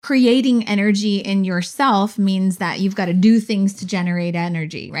creating energy in yourself means that you've got to do things to generate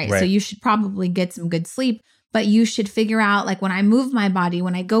energy, right? So you should probably get some good sleep, but you should figure out, like, when I move my body,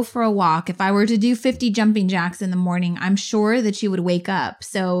 when I go for a walk, if I were to do 50 jumping jacks in the morning, I'm sure that you would wake up.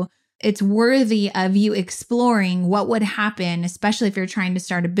 So it's worthy of you exploring what would happen, especially if you're trying to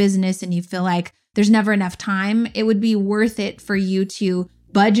start a business and you feel like there's never enough time. It would be worth it for you to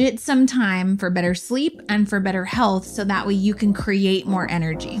budget some time for better sleep and for better health, so that way you can create more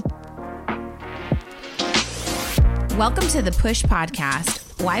energy. Welcome to the Push Podcast.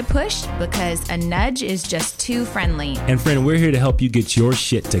 Why push? Because a nudge is just too friendly. And friend, we're here to help you get your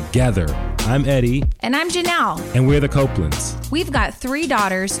shit together. I'm Eddie. And I'm Janelle. And we're the Copelands. We've got 3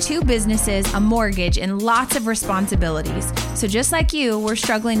 daughters, 2 businesses, a mortgage, and lots of responsibilities. So just like you, we're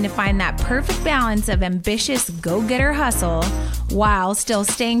struggling to find that perfect balance of ambitious go-getter hustle while still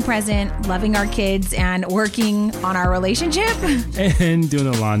staying present, loving our kids, and working on our relationship. And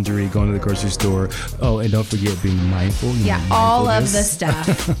doing the laundry, going to the grocery store. Oh, and don't forget being mindful. All of the stuff.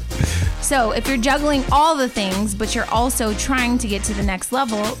 So if you're juggling all the things, but you're also trying to get to the next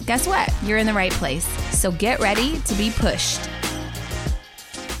level, guess what? You're in the right place. So get ready to be pushed.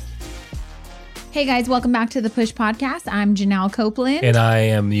 Hey guys, welcome back to the Push Podcast. I'm Janelle Copeland. And I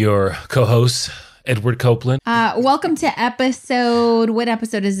am your co-host, Edward Copeland. Welcome to what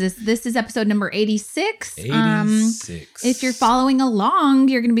episode is this? This is episode number 86. 86. If you're following along,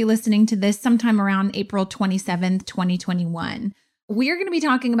 you're going to be listening to this sometime around April 27th, 2021. We're going to be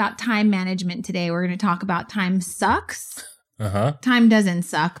talking about time management today. We're going to talk about time sucks. Time doesn't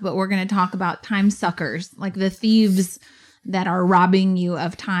suck, but we're going to talk about time suckers, like the thieves that are robbing you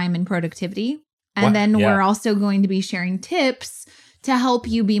of time and productivity. And then we're also going to be sharing tips to help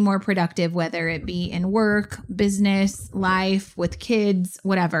you be more productive, whether it be in work, business, life, with kids,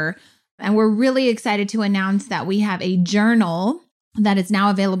 whatever. And we're really excited to announce that we have a journal that is now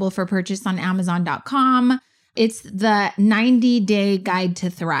available for purchase on Amazon.com. It's the 90-day guide to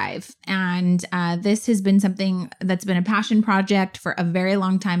thrive. And this has been something that's been a passion project for a very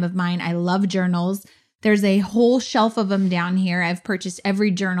long time of mine. I love journals. There's a whole shelf of them down here. I've purchased every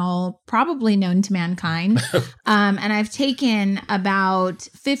journal probably known to mankind. And I've taken about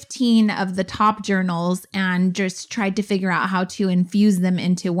 15 of the top journals and just tried to figure out how to infuse them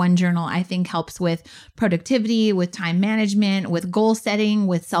into one journal. I think helps with productivity, with time management, with goal setting,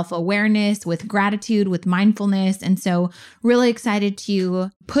 with self-awareness, with gratitude, with mindfulness. And so really excited to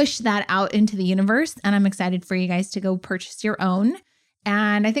push that out into the universe. And I'm excited for you guys to go purchase your own.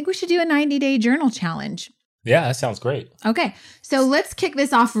 And I think we should do a 90-day journal challenge. Yeah, that sounds great. Okay. So let's kick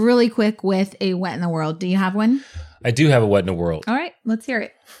this off really quick with a what in the world. Do you have one? I do have a what in the world. All right, let's hear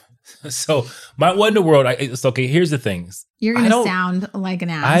it. So my what in the world, it's okay, here's the things. You're going to sound like an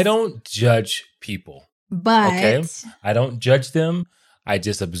ass. I don't judge people. But. Okay? I don't judge them. I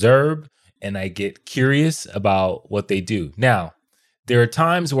just observe and I get curious about what they do. Now, there are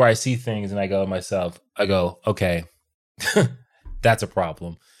times where I see things and I go to myself, okay, that's a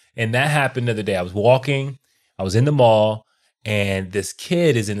problem. And that happened the other day. I was walking, I was in the mall, and this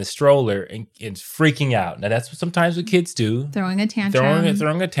kid is in the stroller and freaking out. Now, that's what sometimes what kids do. Throwing a tantrum.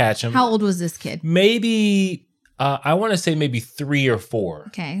 Throwing a tantrum. How old was this kid? Maybe, I want to say maybe 3 or 4.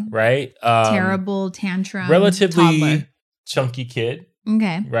 Okay. Right? Terrible tantrum. Relatively toddler. Chunky kid.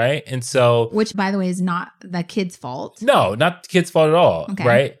 Okay. Right? And so. Which, by the way, is not the kid's fault. No, not the kid's fault at all. Okay.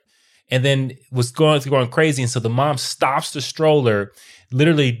 Right? And then was going crazy. And so the mom stops the stroller,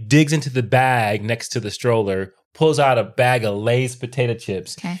 literally digs into the bag next to the stroller, pulls out a bag of Lay's potato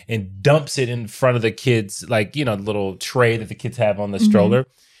chips and dumps it in front of the kids, like, the little tray that the kids have on the stroller.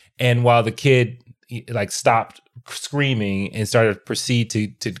 And while the kid stopped screaming and started to proceed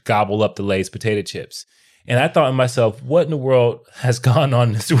to gobble up the Lay's potato chips. And I thought to myself, what in the world has gone on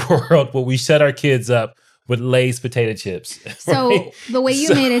in this world where we shut our kids up with Lay's potato chips? So right? The way you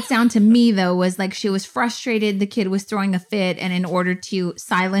made it sound to me, though, was like she was frustrated. The kid was throwing a fit. And in order to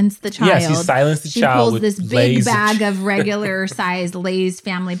silence the child, she silenced the child. She pulls this big Lay's bag of regular sized Lay's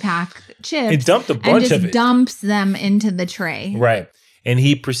family pack chips. And dumped a bunch of it. And just dumps them into the tray. Right. And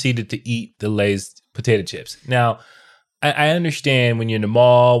he proceeded to eat the Lay's potato chips. Now, I understand when you're in the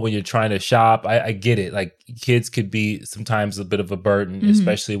mall, when you're trying to shop, I get it. Like, kids could be sometimes a bit of a burden,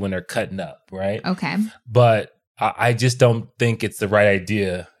 especially when they're cutting up, right? Okay. But I just don't think it's the right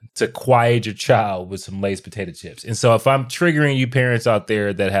idea to quiet your child with some Lay's potato chips. And so if I'm triggering you parents out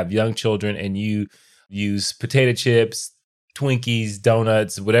there that have young children and you use potato chips, Twinkies,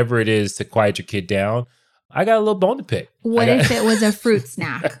 donuts, whatever it is to quiet your kid down, I got a little bone to pick. What if it was a fruit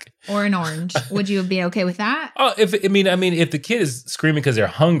snack or an orange? Would you be okay with that? Oh, if the kid is screaming because they're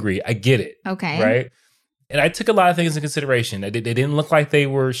hungry, I get it. Okay. Right. And I took a lot of things into consideration. They didn't look like they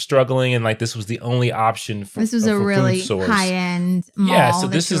were struggling and like this was the only option for this was a really high-end mall. Yeah, so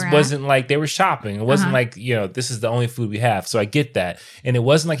this wasn't like they were shopping. It wasn't like, this is the only food we have. So I get that. And it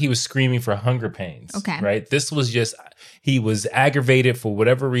wasn't like he was screaming for hunger pains. Okay. Right? This was just, he was aggravated for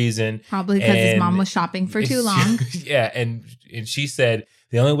whatever reason. Probably because his mom was shopping for too long. Yeah, and she said,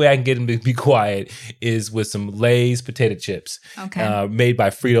 the only way I can get him to be quiet is with some Lay's potato chips made by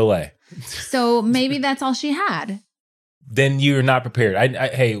Frito-Lay. So maybe that's all she had. Then you're not prepared.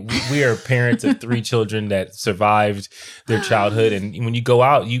 Hey, we are parents of 3 children that survived their childhood. And when you go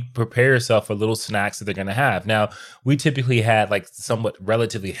out, you prepare yourself for little snacks that they're going to have. Now, we typically had like somewhat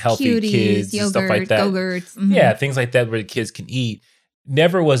relatively healthy Cuties, kids yogurt, and stuff like that. Go-gurts. Mm-hmm. Yeah, things like that where the kids can eat.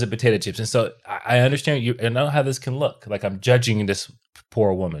 Never was it potato chips. And so I understand I know how this can look. Like I'm judging this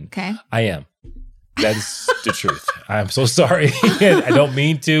poor woman. Okay. I am. That is the truth. I'm so sorry. I don't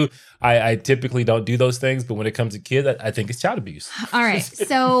mean to. I typically don't do those things, but when it comes to kids, I think it's child abuse. All right.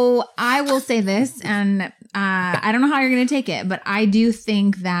 So I will say this, and I don't know how you're going to take it, but I do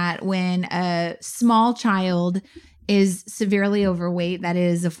think that when a small child is severely overweight, that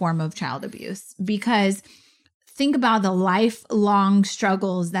is a form of child abuse, because think about the lifelong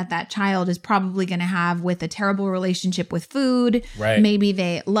struggles that child is probably going to have with a terrible relationship with food. Right. Maybe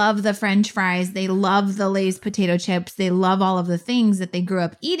they love the French fries. They love the Lay's potato chips. They love all of the things that they grew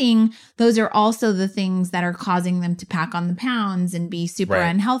up eating. Those are also the things that are causing them to pack on the pounds and be super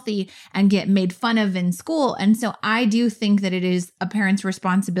unhealthy and get made fun of in school. And so I do think that it is a parent's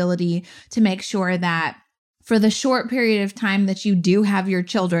responsibility to make sure that for the short period of time that you do have your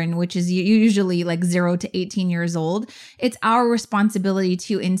children, which is usually like 0 to 18 years old, it's our responsibility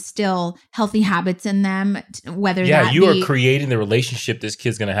to instill healthy habits in them, whether that you are creating the relationship this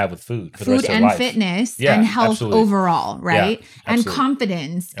kid's going to have with food for the rest of their life. Fitness and health overall, right? And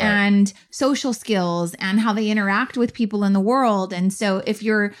confidence and social skills and how they interact with people in the world. And so if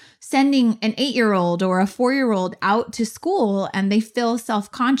you're sending an 8-year-old or a 4-year-old out to school and they feel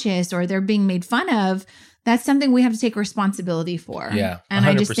self-conscious or they're being made fun of, that's something we have to take responsibility for. Yeah. 100%. And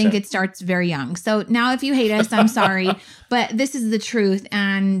I just think it starts very young. So now if you hate us, I'm sorry, but this is the truth.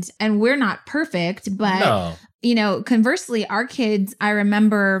 And we're not perfect, but conversely, our kids, I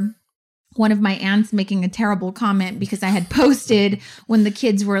remember one of my aunts making a terrible comment because I had posted when the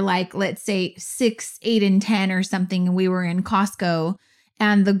kids were like, let's say 6, 8, and 10 or something, and we were in Costco.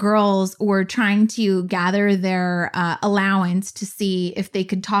 And the girls were trying to gather their allowance to see if they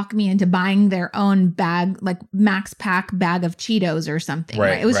could talk me into buying their own bag, like Max Pack bag of Cheetos or something.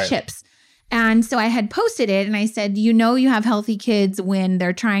 Right? It was chips. And so I had posted it and I said, you have healthy kids when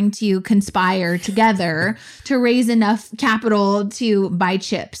they're trying to conspire together to raise enough capital to buy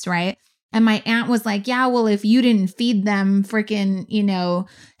chips, right? And my aunt was like, yeah, well, if you didn't feed them freaking,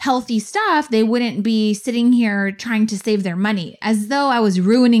 healthy stuff, they wouldn't be sitting here trying to save their money, as though I was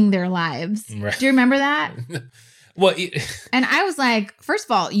ruining their lives. Right. Do you remember that? Well, and I was like, first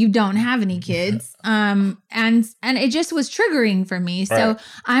of all, you don't have any kids. And it just was triggering for me. So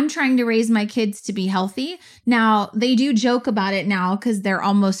I'm trying to raise my kids to be healthy. Now, they do joke about it now because they're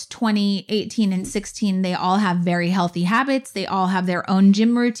almost 20, 18, and 16. They all have very healthy habits. They all have their own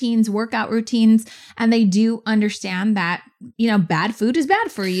gym routines, workout routines, and they do understand that, bad food is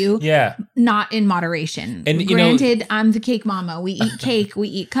bad for you. Yeah. Not in moderation. And granted, I'm the cake mama. We eat cake. We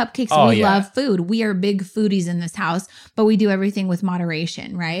eat cupcakes. We love food. We are big foodies in this house, but we do everything with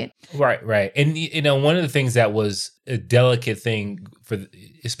moderation, right? Right. And, one of the things that was a delicate thing for,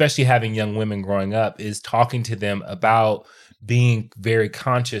 especially having young women growing up, is talking to them about being very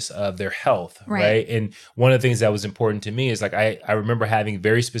conscious of their health, right? And one of the things that was important to me is like, I remember having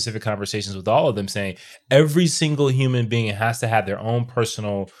very specific conversations with all of them saying every single human being has to have their own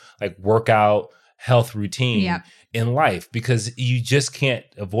personal like workout health routine in life because you just can't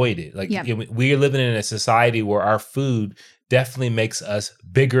avoid it. Like we are living in a society where our food definitely makes us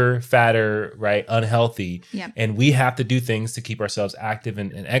bigger, fatter, right? Unhealthy. And we have to do things to keep ourselves active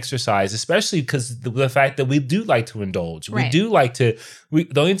and exercise, especially because the fact that we do like to indulge. We do like to,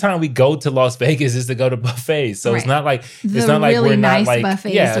 the only time we go to Las Vegas is to go to buffets. So it's not like, it's not like we're nice not like,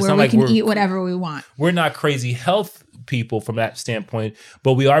 buffets where we can eat whatever we want. We're not crazy health people from that standpoint,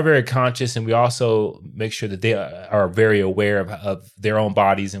 but we are very conscious and we also make sure that they are very aware of their own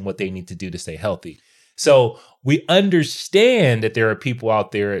bodies and what they need to do to stay healthy. So we understand that there are people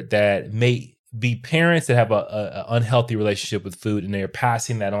out there that may be parents that have a unhealthy relationship with food and they're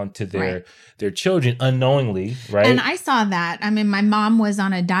passing that on to their children unknowingly, right? And I saw that. I mean, my mom was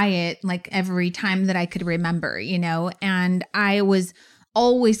on a diet like every time that I could remember, and I was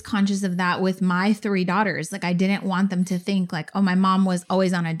always conscious of that with my 3 daughters. Like I didn't want them to think like, oh, my mom was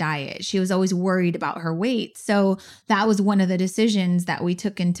always on a diet. She was always worried about her weight. So that was one of the decisions that we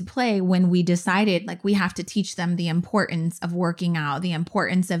took into play when we decided like we have to teach them the importance of working out, the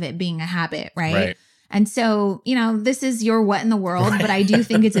importance of it being a habit, right? And so, you know, this is your what in the world, but I do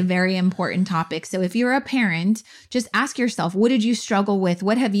think it's a very important topic. So if you're a parent, just ask yourself, what did you struggle with?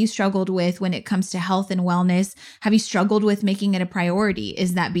 What have you struggled with when it comes to health and wellness? Have you struggled with making it a priority?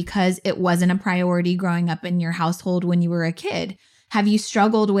 Is that because it wasn't a priority growing up in your household when you were a kid? Have you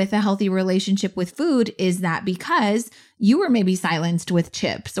struggled with a healthy relationship with food? Is that because you were maybe silenced with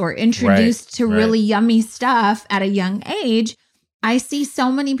chips or introduced to really yummy stuff at a young age? I see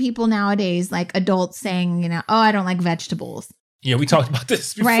so many people nowadays, like adults saying, you know, oh, I don't like vegetables. Yeah, we talked about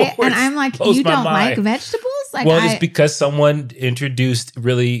this before. Right. And I'm like, you don't like vegetables? Like, well, it's because someone introduced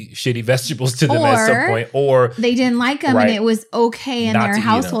really shitty vegetables to them at some point, or they didn't like them and it was okay in their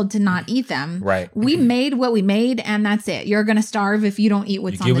household to not eat them. Right. We made what we made and that's it. You're going to starve if you don't eat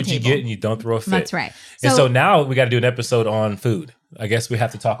what's on the table. You get what you get and you don't throw a fit. That's right. And so now we got to do an episode on food. I guess we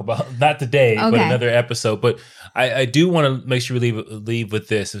have to talk about, not today, but another episode. But I do want to make sure we leave with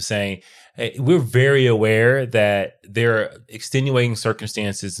this of saying, hey, we're very aware that there are extenuating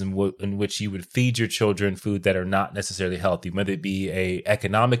circumstances in which you would feed your children food that are not necessarily healthy, whether it be a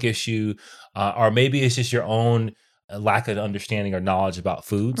economic issue or maybe it's just your own lack of understanding or knowledge about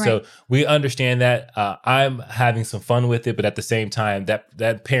food. Right. So we understand that. I'm having some fun with it, but at the same time,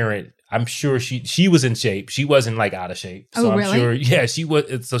 that parent, I'm sure she was in shape. She wasn't like out of shape. So really? I'm sure, yeah, she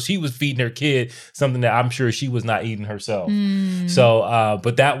was. So she was feeding her kid something that I'm sure she was not eating herself. So,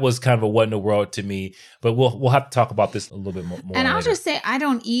 but that was kind of a what in the world to me. But we'll have to talk about this a little bit more. And I'll just say, I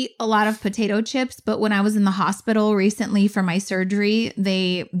don't eat a lot of potato chips, but when I was in the hospital recently for my surgery,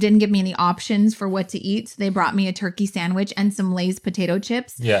 they didn't give me any options for what to eat. So they brought me a turkey sandwich and some Lay's potato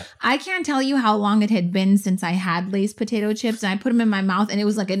chips. Yeah. I can't tell you how long it had been since I had Lay's potato chips, and I put them in my mouth and it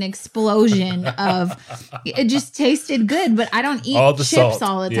was like an explosion of, it just tasted good, but I don't eat chips salt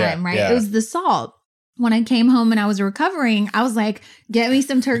all the time, right? It was the salt. When I came home and I was recovering, I was like, get me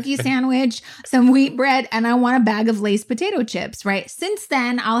some turkey sandwich, some wheat bread, and I want a bag of Lay's potato chips, right? Since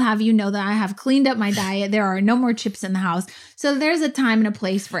then, I'll have you know that I have cleaned up my diet. There are no more chips in the house. So there's a time and a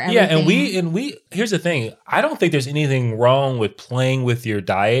place for everything. Yeah, and we here's the thing. I don't think there's anything wrong with playing with your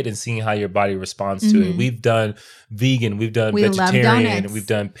diet and seeing how your body responds to it. We've done vegan, we've done vegetarian, we've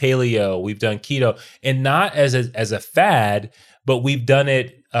done paleo, we've done keto, and not as a fad, but we've done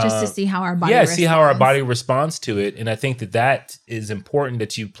it just to see how our body responds. See how our body responds to it. And I think that is important,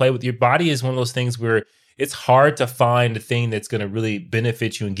 that you play with your body. Is one of those things where it's hard to find a thing that's going to really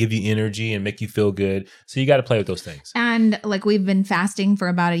benefit you and give you energy and make you feel good. So you got to play with those things. And like we've been fasting for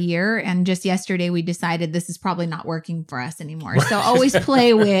about a year, and just yesterday we decided this is probably not working for us anymore. So always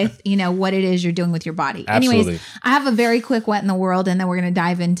play with, what it is you're doing with your body. Absolutely. Anyways, I have a very quick what in the world, and then we're going to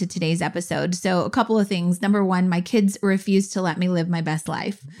dive into today's episode. So a couple of things. Number one, my kids refuse to let me live my best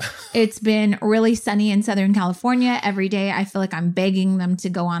life. It's been really sunny in Southern California. Every day I feel like I'm begging them to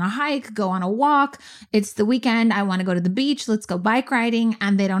go on a hike, go on a walk. It's the weekend. I want to go to the beach. Let's go bike riding.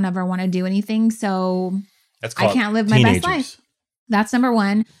 And they don't ever want to do anything. So I can't live my best life. That's number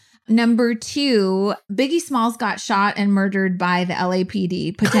one. Number two, Biggie Smalls got shot and murdered by the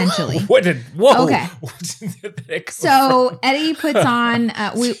LAPD, potentially. Whoa. Okay. So Eddie puts on,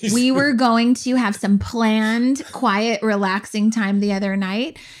 we were going to have some planned, quiet, relaxing time the other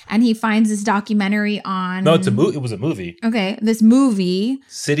night. And he finds this documentary on. No, it was a movie. Okay. This movie.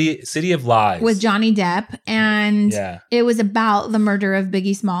 City of Lies. With Johnny Depp. And it was about the murder of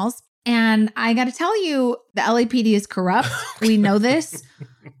Biggie Smalls. And I got to tell you, the LAPD is corrupt. We know this.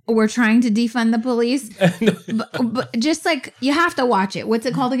 We're trying to defund the police. But just like, you have to watch it. What's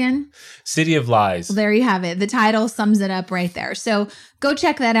it called again? City of Lies. Well, there you have it. The title sums it up right there. So go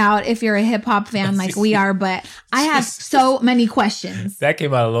check that out if you're a hip hop fan like we are. But I have so many questions. That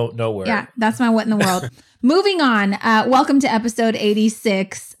came out of nowhere. Yeah, that's my what in the world. Moving on, welcome to episode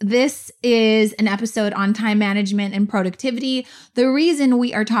 86. This is an episode on time management and productivity. The reason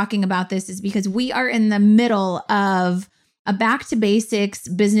we are talking about this is because we are in the middle of a back to basics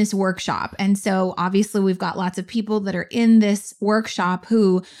business workshop. And so obviously we've got lots of people that are in this workshop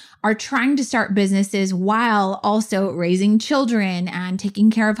who are trying to start businesses while also raising children and taking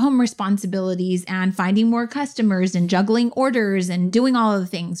care of home responsibilities and finding more customers and juggling orders and doing all of the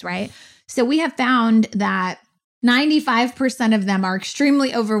things, right? So we have found that 95% of them are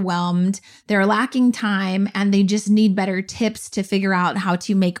extremely overwhelmed, they're lacking time, and they just need better tips to figure out how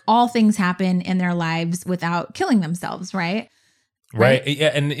to make all things happen in their lives without killing themselves, right? Right. Yeah.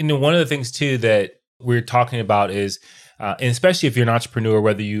 And one of the things too that we're talking about is and especially if you're an entrepreneur,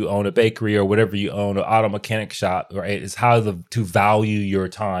 whether you own a bakery or whatever you own, an auto mechanic shop, right, is how to value your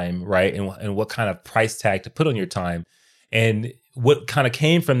time, right, and what kind of price tag to put on your time. And what kind of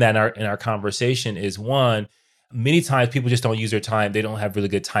came from that in our conversation is, one, many times people just don't use their time. They don't have really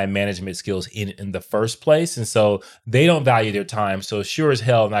good time management skills in the first place. And so they don't value their time. So sure as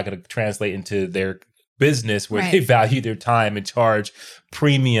hell not going to translate into their business where they value their time and charge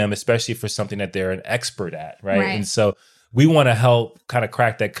premium, especially for something that they're an expert at, right? And so we want to help kind of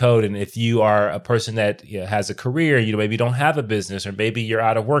crack that code. And if you are a person that has a career, maybe you don't have a business, or maybe you're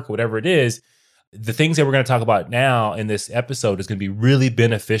out of work, whatever it is, the things that we're going to talk about now in this episode is going to be really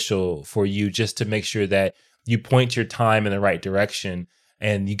beneficial for you, just to make sure that you point your time in the right direction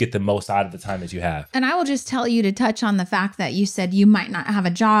and you get the most out of the time that you have. And I will just tell you, to touch on the fact that you said you might not have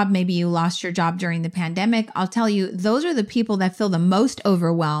a job. Maybe you lost your job during the pandemic. I'll tell you, those are the people that feel the most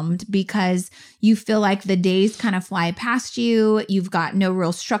overwhelmed, because you feel like the days kind of fly past you. You've got no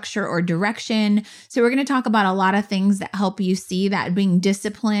real structure or direction. So we're going to talk about a lot of things that help you see that being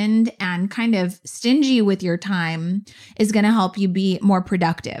disciplined and kind of stingy with your time is going to help you be more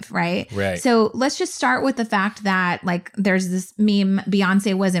productive, right? Right. So let's just start with the fact that, like, there's this meme,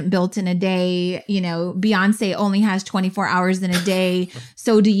 Beyonce wasn't built in a day. Beyonce only has 24 hours in a day.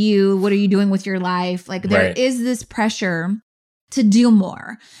 So do you. What are you doing with your life? Like, there is this pressure to do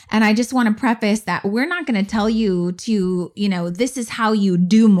more. And I just want to preface that we're not going to tell you to, this is how you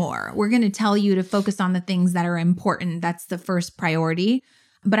do more. We're going to tell you to focus on the things that are important. That's the first priority.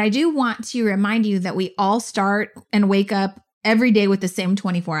 But I do want to remind you that we all start and wake up every day with the same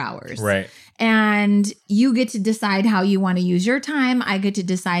 24 hours. Right. And you get to decide how you want to use your time. I get to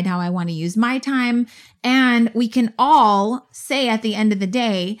decide how I want to use my time. And we can all say at the end of the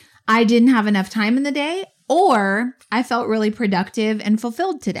day, I didn't have enough time in the day, or I felt really productive and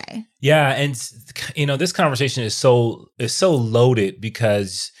fulfilled today. Yeah. And, this conversation is so loaded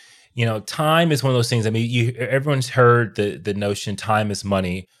because, time is one of those things. I mean, everyone's heard the notion time is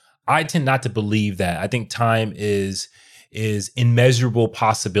money. I tend not to believe that. I think time is immeasurable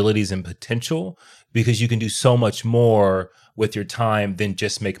possibilities and potential, because you can do so much more with your time than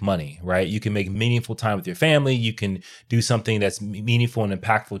just make money, right? You can make meaningful time with your family. You can do something that's meaningful and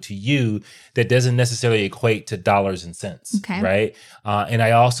impactful to you that doesn't necessarily equate to dollars and cents, right? And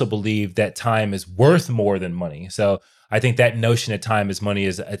I also believe that time is worth more than money. So I think that notion of time is money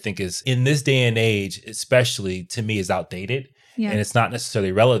is in this day and age, especially, to me, is outdated. And it's not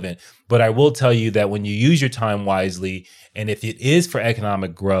necessarily relevant. But I will tell you that when you use your time wisely, and if it is for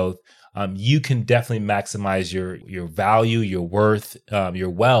economic growth, you can definitely maximize your value, your worth, your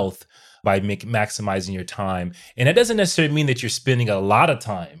wealth by maximizing your time. And that doesn't necessarily mean that you're spending a lot of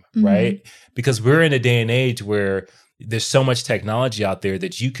time, right? Because we're in a day and age where there's so much technology out there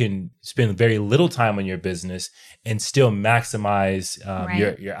that you can spend very little time on your business and still maximize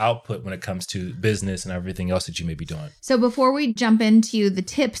your output when it comes to business and everything else that you may be doing. So before we jump into the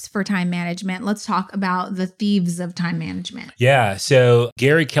tips for time management, let's talk about the thieves of time management. Yeah. So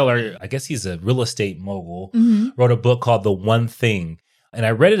Gary Keller, I guess he's a real estate mogul, wrote a book called The One Thing. And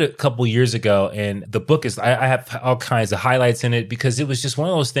I read it a couple years ago, and the book is, I have all kinds of highlights in it, because it was just one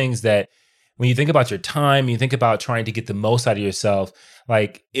of those things that when you think about your time, you think about trying to get the most out of yourself,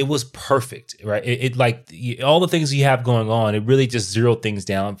 like, it was perfect, right? It like all the things you have going on, it really just zeroed things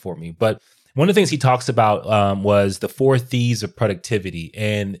down for me. But one of the things he talks about was the 4 thieves of productivity.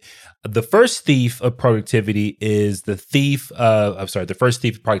 And the first thief of productivity is the first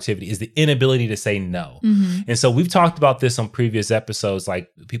thief of productivity is the inability to say no. And so we've talked about this on previous episodes, like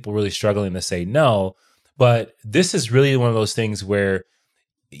people really struggling to say no. But this is really one of those things where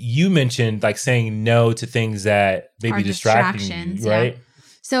you mentioned, like, saying no to things that may be distracting you, right? Yeah.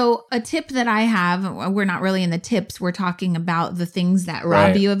 So a tip that I have, we're not really in the tips, we're talking about the things that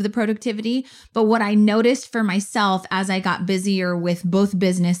rob you of the productivity. But what I noticed for myself as I got busier with both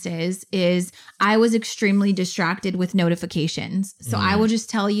businesses is I was extremely distracted with notifications. So I will just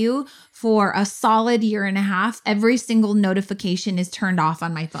tell you, for a solid year and a half, every single notification is turned off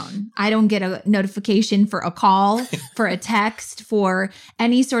on my phone. I don't get a notification for a call, for a text, for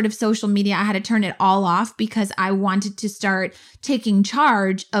any sort of social media. I had to turn it all off because I wanted to start taking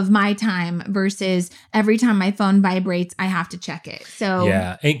charge of my time versus every time my phone vibrates, I have to check it. So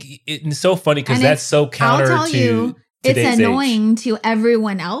yeah, it's so funny because that's so counter to it's annoying to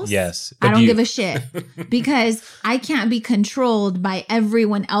everyone else. Yes. I don't give a shit because I can't be controlled by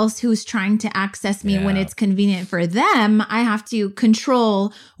everyone else who's trying to access me when it's convenient for them. I have to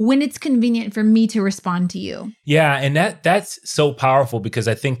control when it's convenient for me to respond to you. Yeah. And that's so powerful because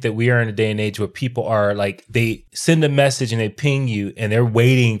I think that we are in a day and age where people are like, they send a message and they ping you and they're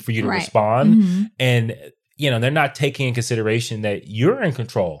waiting for you to respond. And they're not taking in consideration that you're in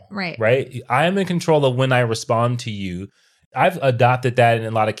control. Right. Right. I am in control of when I respond to you. I've adopted that in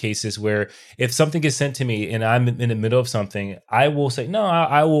a lot of cases where if something is sent to me and I'm in the middle of something, I will say, no,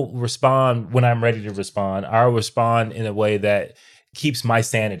 I will respond when I'm ready to respond. I'll respond in a way that keeps my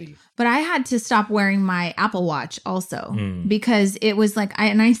sanity. But I had to stop wearing my Apple Watch also because it was like,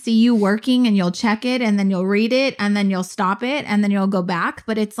 I see you working and you'll check it and then you'll read it and then you'll stop it and then you'll go back.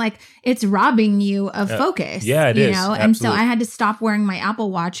 But it's like, it's robbing you of focus. Yeah, it is. Absolutely. And so I had to stop wearing my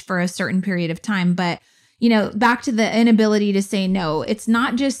Apple Watch for a certain period of time. But back to the inability to say no. It's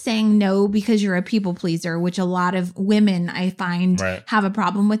not just saying no because you're a people pleaser, which a lot of women I find have a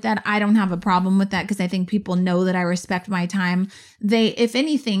problem with that. I don't have a problem with that because I think people know that I respect my time. They, if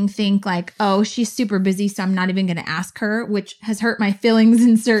anything, think like, oh, she's super busy, so I'm not even going to ask her, which has hurt my feelings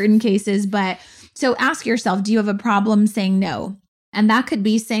in certain cases. But so ask yourself, do you have a problem saying no? And that could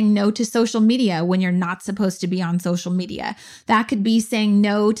be saying no to social media when you're not supposed to be on social media. That could be saying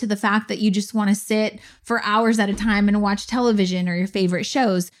no to the fact that you just want to sit for hours at a time and watch television or your favorite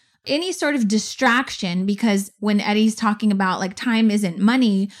shows. Any sort of distraction, because when Eddie's talking about like time isn't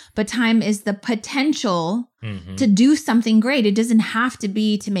money, but time is the potential to do something great. It doesn't have to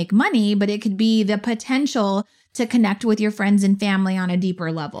be to make money, but it could be the potential to connect with your friends and family on a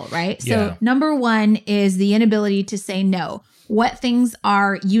deeper level, right? So number one is the inability to say no. What things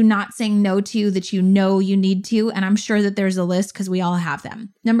are you not saying no to that you know you need to? And I'm sure that there's a list because we all have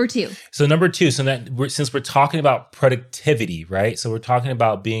them. Number two. So since we're talking about productivity, right? So we're talking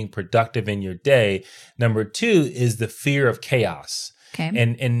about being productive in your day. Number two is the fear of chaos. Okay.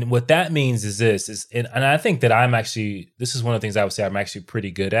 And what that means is this, and I think that this is one of the things I would say I'm actually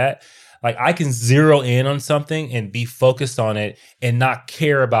pretty good at. Like I can zero in on something and be focused on it and not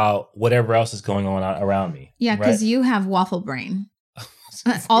care about whatever else is going on around me. Yeah, because you have waffle brain.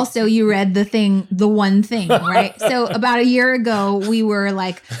 Also, you read the one thing, right? So about a year ago, we were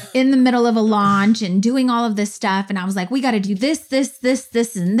like in the middle of a launch and doing all of this stuff. And I was like, we got to do this,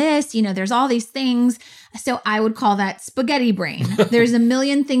 and this. There's all these things. So I would call that spaghetti brain. There's a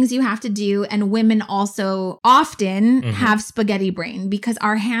million things you have to do. And women also often have spaghetti brain because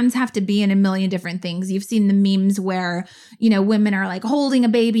our hands have to be in a million different things. You've seen the memes where, women are like holding a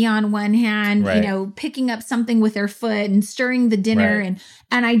baby on one hand, picking up something with their foot and stirring the dinner.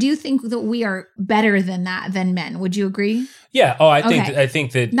 And I do think that we are better than men. Would you agree? Yeah. Oh, I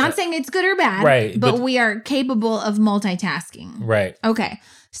think that. Not saying it's good or bad. Right. But we are capable of multitasking. Right. Okay.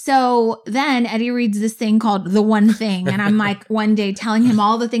 So then Eddie reads this thing called The One Thing. And I'm like one day telling him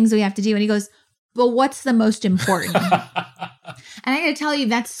all the things we have to do. And he goes, but what's the most important? And I got to tell you,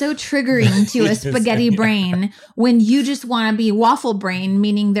 that's so triggering to a spaghetti brain when you just want to be waffle brain,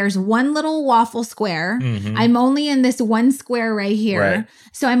 meaning there's one little waffle square. I'm only in this one square right here. Right.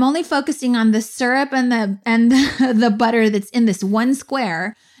 So I'm only focusing on the syrup and the butter that's in this one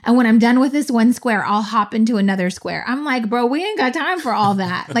square. And when I'm done with this one square, I'll hop into another square. I'm like, bro, we ain't got time for all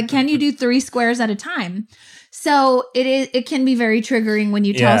that. Like, can you do 3 squares at a time? So it can be very triggering when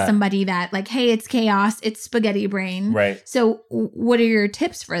you tell somebody that like, hey, it's chaos, it's spaghetti brain. Right. So what are your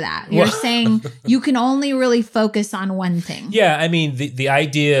tips for that? You're saying you can only really focus on one thing. Yeah. I mean, the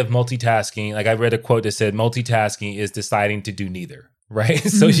idea of multitasking, like I read a quote that said multitasking is deciding to do neither. Right.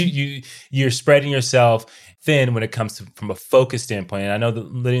 So you're spreading yourself thin when it comes to from a focus standpoint. And I know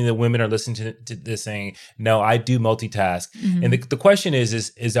that many of the women are listening to this saying, no, I do multitask. And the question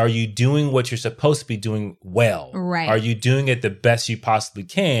is, are you doing what you're supposed to be doing well? Right. Are you doing it the best you possibly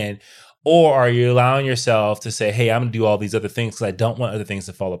can? Or are you allowing yourself to say, hey, I'm going to do all these other things because I don't want other things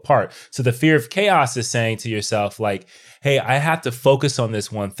to fall apart? So the fear of chaos is saying to yourself, like, hey, I have to focus on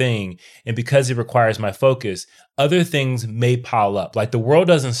this one thing. And because it requires my focus, other things may pile up. Like the world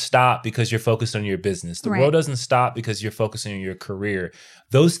doesn't stop because you're focused on your business. The world doesn't stop because you're focusing on your career.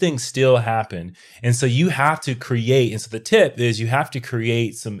 Those things still happen. And so you have to create. And so the tip is you have to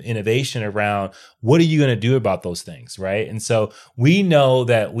create some innovation around what are you going to do about those things, right? And so we know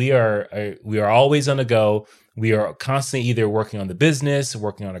that we are always on the go. We are constantly either working on the business,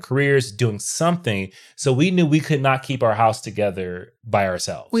 working on our careers, doing something. So we knew we could not keep our house together by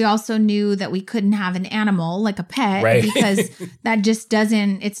ourselves. We also knew that we couldn't have an animal like a pet because that just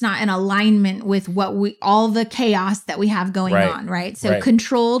it's not in alignment with all the chaos that we have going on, right? So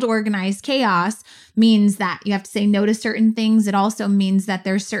controlled, organized chaos means that you have to say no to certain things. It also means that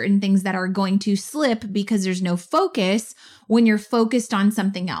there's certain things that are going to slip because there's no focus when you're focused on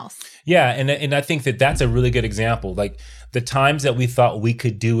something else. Yeah. And I think that that's a really good example. Like the times that we thought we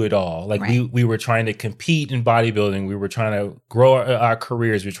could do it all, like we were trying to compete in bodybuilding. We were trying to grow our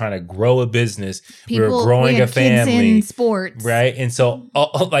careers. We were trying to grow a business. We were growing a family. Kids in sports. Right. And so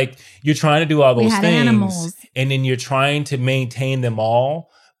like you're trying to do all those things. Animals. And then you're trying to maintain them all,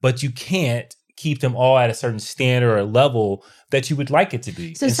 but you can't keep them all at a certain standard or level that you would like it to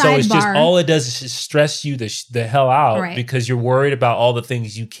be. So it's just all it does is just stress you the hell out because you're worried about all the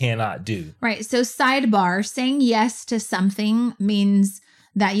things you cannot do. Right. So sidebar, saying yes to something means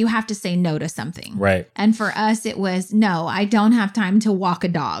that you have to say no to something. Right. And for us, it was, no, I don't have time to walk a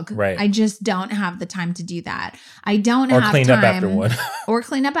dog. Right. I just don't have the time to do that. I don't have time. Or clean up after one. Or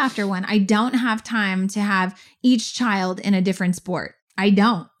clean up after one. I don't have time to have each child in a different sport. I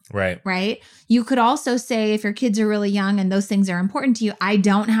don't. Right. Right. You could also say, if your kids are really young and those things are important to you, I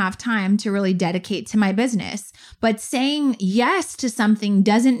don't have time to really dedicate to my business. But saying yes to something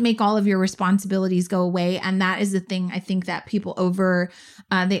doesn't make all of your responsibilities go away. And that is the thing I think that people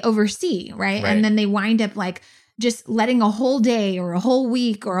they oversee. Right. And then they wind up like just letting a whole day or a whole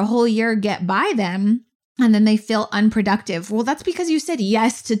week or a whole year get by them. And then they feel unproductive. Well, that's because you said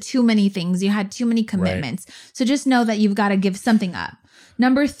yes to too many things. You had too many commitments. Right. So just know that you've got to give something up.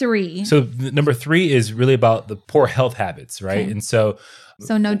 Number 3. So number 3 is really about the poor health habits, right? Okay. And so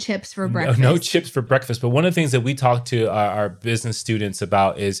no chips for breakfast. No chips for breakfast. But one of the things that we talk to our business students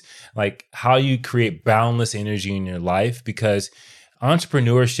about is like how you create boundless energy in your life, because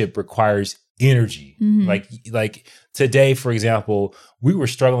entrepreneurship requires energy. Mm-hmm. Like today, for example, we were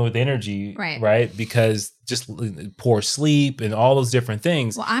struggling with energy, right? Because just poor sleep and all those different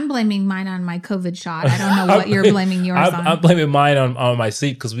things. Well, I'm blaming mine on my COVID shot. I don't know what you're blaming yours on. I'm blaming mine on my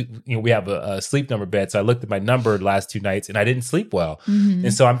sleep because we have a sleep number bed. So I looked at my number the last 2 nights and I didn't sleep well. Mm-hmm.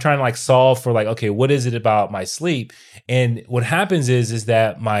 And so I'm trying to like solve for like, okay, what is it about my sleep? And what happens is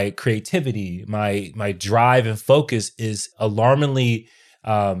that my creativity, my drive and focus is alarmingly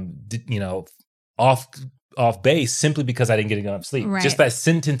off base simply because I didn't get enough sleep. Right. Just that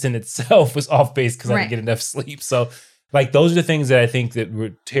sentence in itself was off base because I didn't get enough sleep. So like those are the things that I think that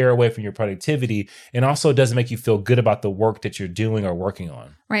would tear away from your productivity, and also doesn't make you feel good about the work that you're doing or working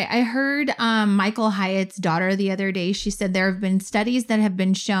on. Right. I heard Michael Hyatt's daughter the other day. She said there have been studies that have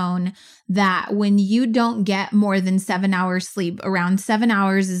been shown that when you don't get more than 7 hours sleep, around 7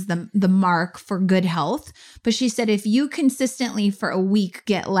 hours is the mark for good health. But she said if you consistently for a week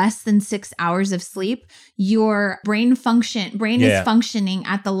get less than 6 hours of sleep, your brain is functioning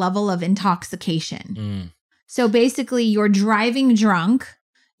at the level of intoxication. Mm. So basically you're driving drunk,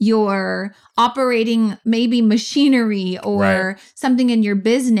 you're operating maybe machinery or something in your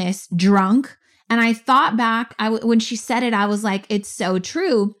business drunk. And I thought back, when she said it, I was like, it's so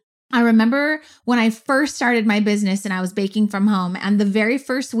true. I remember when I first started my business and I was baking from home, and the very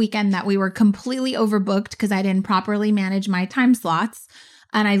first weekend that we were completely overbooked because I didn't properly manage my time slots.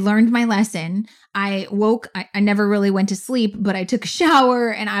 And I learned my lesson. I woke, I never really went to sleep, but I took a shower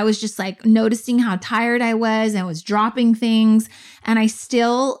and I was just like noticing how tired I was and was dropping things. And I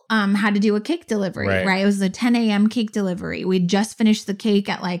still had to do a cake delivery, right? It was a 10 a.m. cake delivery. We'd just finished the cake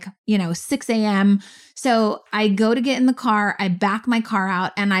at 6 a.m. So I go to get in the car, I back my car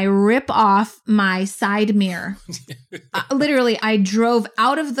out and I rip off my side mirror. Literally, I drove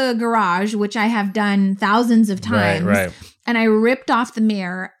out of the garage, which I have done thousands of times. Right. And I ripped off the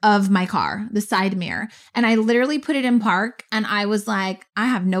mirror of my car, the side mirror. And I literally put it in park. And I was like, I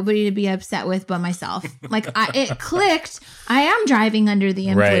have nobody to be upset with but myself. It clicked. I am driving under the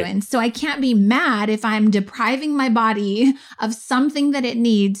influence. Right. So I can't be mad if I'm depriving my body of something that it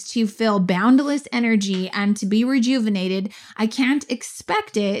needs to feel boundless energy and to be rejuvenated. I can't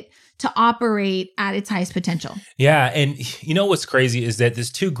expect it to operate at its highest potential. Yeah. And you know what's crazy is that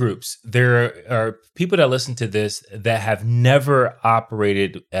there's 2 groups. There are people that listen to this that have never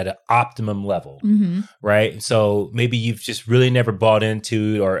operated at an optimum level, right? So maybe you've just really never bought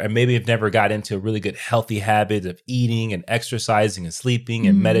into, or maybe you've never got into a really good healthy habit of eating and exercising and sleeping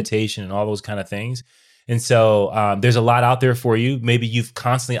and meditation and all those kind of things. And so there's a lot out there for you. Maybe you've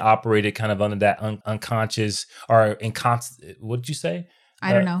constantly operated kind of under that unconscious or what did you say?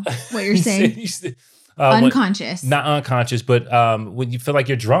 I don't know what you're saying. Unconscious. Not unconscious, but when you feel like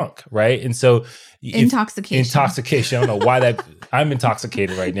you're drunk, right? And so intoxication. I don't know why I'm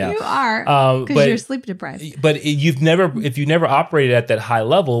intoxicated right now. You are, because you're sleep deprived. But if you never operated at that high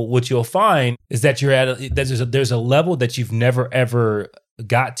level, what you'll find is that there's a level that you've never ever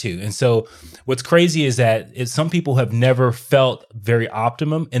got to. And so what's crazy is that some people have never felt very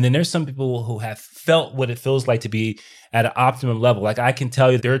optimum. And then there's some people who have felt what it feels like to be at an optimum level. Like I can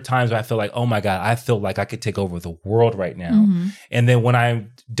tell you there are times where I feel like, oh my God, I feel like I could take over the world right now. Mm-hmm. And then when I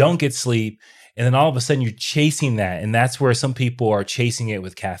don't get sleep, and then all of a sudden you're chasing that. And that's where some people are chasing it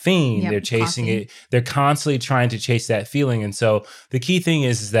with caffeine. They're chasing it. They're constantly trying to chase that feeling. And so the key thing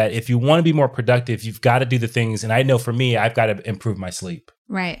is that if you want to be more productive, you've got to do the things. And I know for me, I've got to improve my sleep.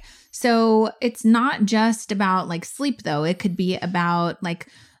 Right. So it's not just about like sleep though. It could be about like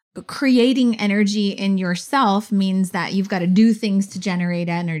creating energy in yourself means that you've got to do things to generate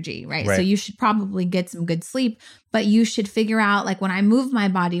energy, right? So you should probably get some good sleep, but you should figure out like when I move my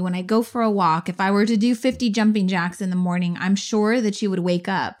body, when I go for a walk, if I were to do 50 jumping jacks in the morning, I'm sure that you would wake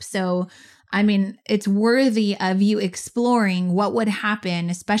up. So I mean, it's worthy of you exploring what would happen,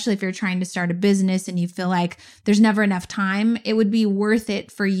 especially if you're trying to start a business and you feel like there's never enough time. It would be worth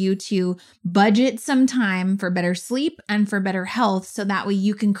it for you to budget some time for better sleep and for better health so that way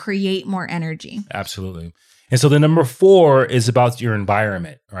you can create more energy. Absolutely. And so the number 4 is about your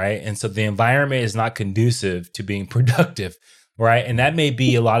environment, right? And so the environment is not conducive to being productive, right? And that may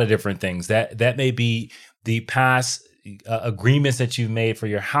be a lot of different things. That may be the past agreements that you've made for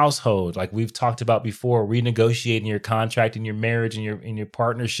your household, like we've talked about before, renegotiating your contract in your marriage and your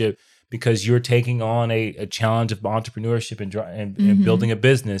partnership because you're taking on a challenge of entrepreneurship and building a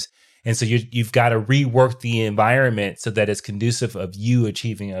business. And so you've got to rework the environment so that it's conducive of you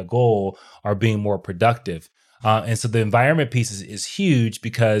achieving a goal or being more productive. And so the environment piece is huge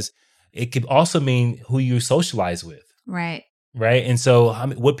because it could also mean who you socialize with. Right. Right. And so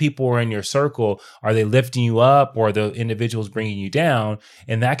what people are in your circle, are they lifting you up or are the individuals bringing you down?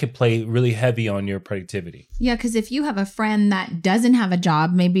 And that could play really heavy on your productivity. Yeah, because if you have a friend that doesn't have a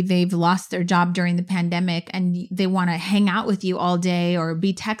job, maybe they've lost their job during the pandemic and they want to hang out with you all day or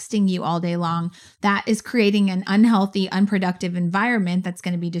be texting you all day long, that is creating an unhealthy, unproductive environment that's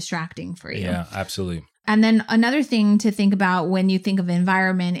going to be distracting for you. Yeah, absolutely. And then another thing to think about when you think of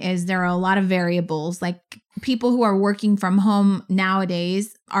environment is there are a lot of variables. Like people who are working from home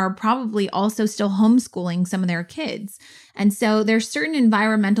nowadays are probably also still homeschooling some of their kids. And so there's certain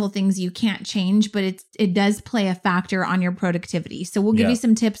environmental things you can't change, but it does play a factor on your productivity. So we'll give you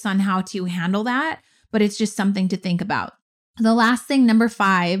some tips on how to handle that, but it's just something to think about. The last thing, number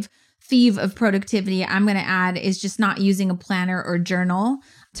 5, thief of productivity, I'm going to add is just not using a planner or journal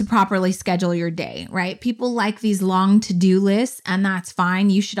to properly schedule your day, right? People like these long to-do lists, and that's fine.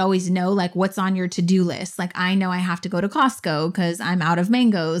 You should always know like what's on your to-do list. Like I know I have to go to Costco because I'm out of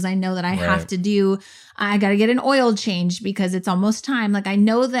mangoes. I know that I have to I got to get an oil change because it's almost time. Like I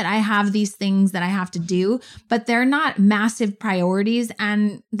know that I have these things that I have to do, but they're not massive priorities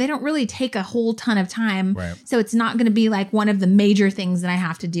and they don't really take a whole ton of time. Right. So it's not going to be like one of the major things that I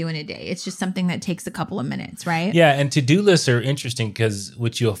have to do in a day. It's just something that takes a couple of minutes, right? Yeah. And to-do lists are interesting because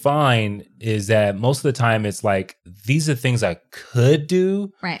what you'll find is that most of the time it's like, these are things I could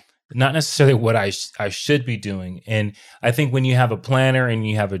do. Right. Not necessarily what I should be doing. And I think when you have a planner and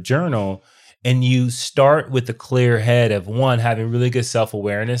you have a journal and you start with a clear head of one, having really good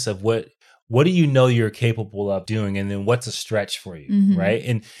self-awareness of what do you know you're capable of doing? And then what's a stretch for you, right?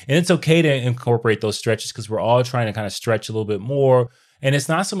 And it's okay to incorporate those stretches because we're all trying to kind of stretch a little bit more. And it's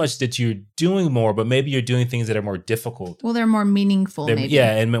not so much that you're doing more, but maybe you're doing things that are more difficult. Well, they're more meaningful, maybe.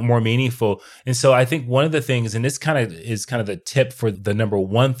 Yeah, and more meaningful. And so I think one of the things, and this kind of is kind of the tip for the number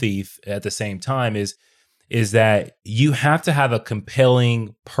 1 thief at the same time is that you have to have a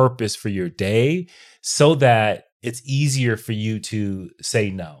compelling purpose for your day so that it's easier for you to say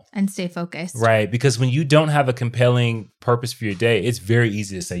no. And stay focused. Right. Because when you don't have a compelling purpose for your day, it's very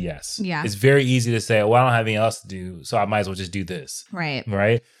easy to say yes. Yeah. It's very easy to say, well, I don't have anything else to do, so I might as well just do this. Right.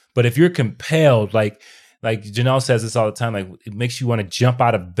 Right. But if you're compelled, like Janelle says this all the time, like it makes you want to jump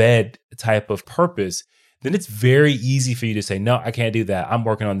out of bed type of purpose, then it's very easy for you to say, no, I can't do that. I'm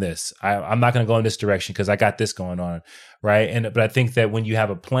working on this. I'm not going to go in this direction because I got this going on, right? But I think that when you have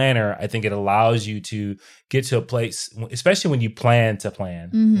a planner, I think it allows you to get to a place, especially when you plan to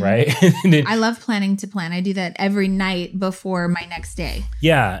plan, right? I love planning to plan. I do that every night before my next day.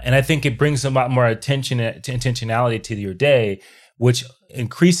 Yeah, and I think it brings a lot more intentionality to your day, which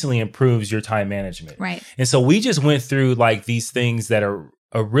increasingly improves your time management. Right. And so we just went through like these things that are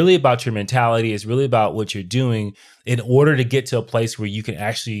really about your mentality. It's really about what you're doing in order to get to a place where you can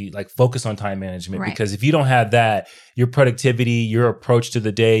actually like focus on time management. Right. Because if you don't have that, your productivity, your approach to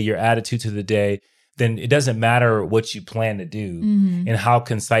the day, your attitude to the day, then it doesn't matter what you plan to do and how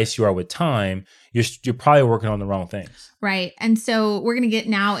concise you are with time. You're probably working on the wrong things. Right. And so we're going to get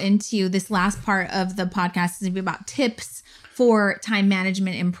now into this last part of the podcast. It's going to be about tips for time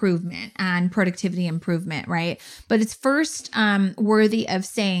management improvement and productivity improvement, right? But it's first worthy of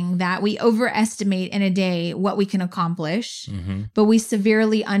saying that we overestimate in a day what we can accomplish, but we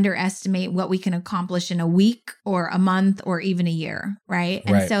severely underestimate what we can accomplish in a week or a month or even a year, right?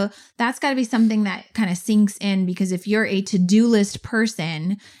 And so that's got to be something that kind of sinks in, because if you're a to-do list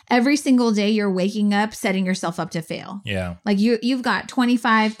person, every single day you're waking up setting yourself up to fail. Yeah. Like you've got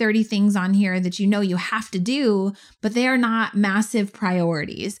 25, 30 things on here that you know you have to do, but they are not massive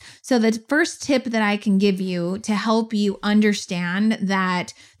priorities. So the first tip that I can give you to help you understand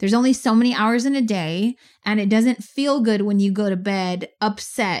that there's only so many hours in a day, and it doesn't feel good when you go to bed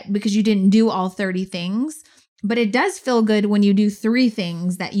upset because you didn't do all 30 things. But it does feel good when you do 3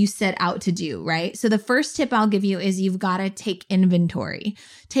 things that you set out to do, right? So the first tip I'll give you is you've got to take inventory.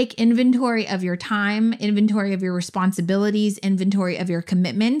 Take inventory of your time, inventory of your responsibilities, inventory of your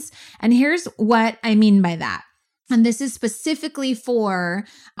commitments. And here's what I mean by that. And this is specifically for,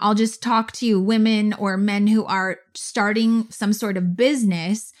 I'll just talk to women or men who are starting some sort of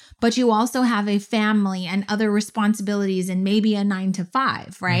business, but you also have a family and other responsibilities and maybe a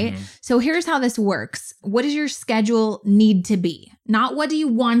 9-to-5, right? So here's how this works. What does your schedule need to be? Not what do you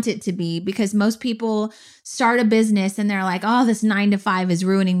want it to be, because most people start a business and they're like, oh, this 9-to-5 is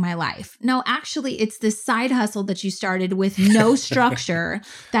ruining my life. No, actually, it's this side hustle that you started with no structure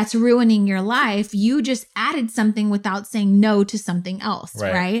that's ruining your life. You just added something without saying no to something else,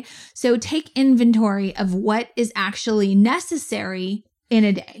 right? So take inventory of what is actually necessary in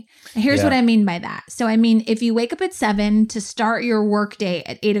a day. Here's what I mean by that. So I mean, if you wake up at 7 to start your workday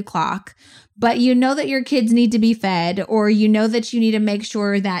at 8 o'clock, but you know that your kids need to be fed, or you know that you need to make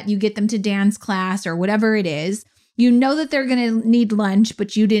sure that you get them to dance class or whatever it is, you know that they're going to need lunch,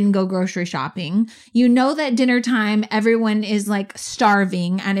 but you didn't go grocery shopping. You know that dinner time, everyone is like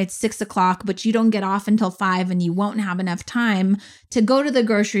starving and it's 6 o'clock, but you don't get off until 5 and you won't have enough time to go to the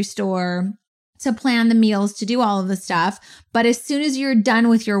grocery store, to plan the meals, to do all of the stuff. But as soon as you're done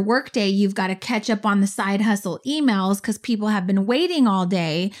with your workday, you've got to catch up on the side hustle emails because people have been waiting all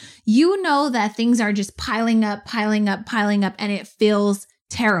day. You know that things are just piling up, and it feels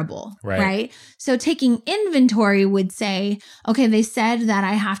terrible, right? So taking inventory would say, okay, they said that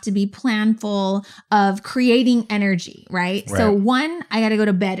I have to be planful of creating energy, right? So 1, I got to go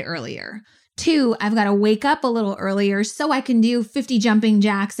to bed earlier. 2, I've got to wake up a little earlier so I can do 50 jumping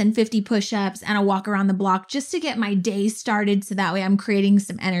jacks and 50 push-ups and a walk around the block just to get my day started, so that way I'm creating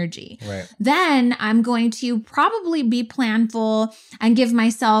some energy. Then I'm going to probably be planful and give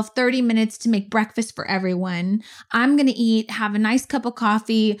myself 30 minutes to make breakfast for everyone. I'm going to eat, have a nice cup of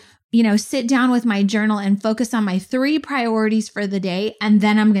coffee, sit down with my journal and focus on my 3 priorities for the day, and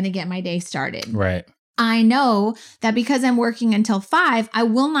then I'm going to get my day started. I know that because I'm working until 5, I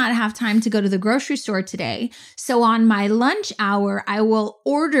will not have time to go to the grocery store today. So on my lunch hour, I will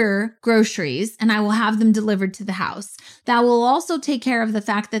order groceries and I will have them delivered to the house. That will also take care of the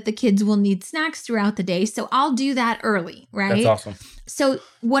fact that the kids will need snacks throughout the day. So I'll do that early, right? That's awesome. So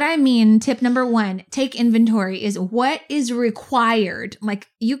what I mean, tip number 1, take inventory, is what is required. Like,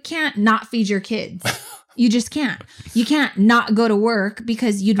 you can't not feed your kids. You just can't. You can't not go to work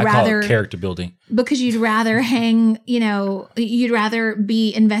because you'd rather call it character building. Because you'd rather you'd rather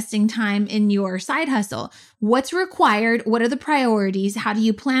be investing time in your side hustle. What's required? What are the priorities? How do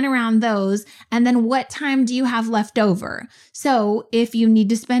you plan around those? And then what time do you have left over? So if you need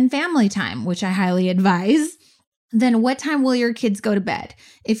to spend family time, which I highly advise, then what time will your kids go to bed?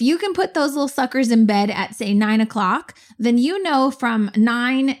 If you can put those little suckers in bed at, say, 9 o'clock, then you know from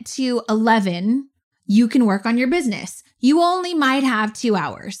 9 to 11, you can work on your business. You only might have 2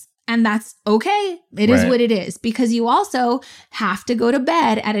 hours, and that's okay. It is what it is, because you also have to go to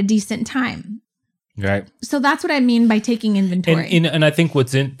bed at a decent time. Right. So that's what I mean by taking inventory. And I think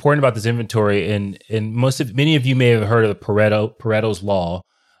what's important about this inventory, and many of you may have heard of Pareto's law.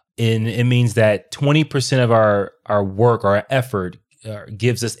 And it means that 20% of our work, our effort,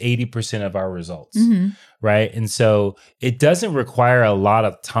 gives us 80% of our results, right? And so it doesn't require a lot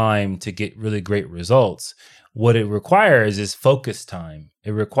of time to get really great results. What it requires is focus time.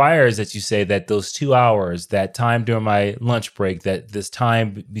 It requires that you say that those 2 hours, that time during my lunch break, that this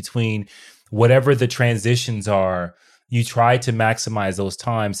time between whatever the transitions are, you try to maximize those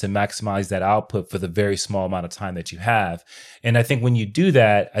times to maximize that output for the very small amount of time that you have. And I think when you do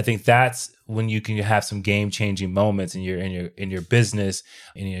that, I think that's when you can have some game-changing moments in your business,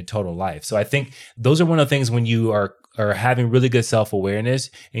 in your total life. So I think those are one of the things when you are having really good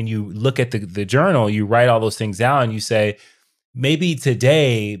self-awareness and you look at the journal, you write all those things down and you say, maybe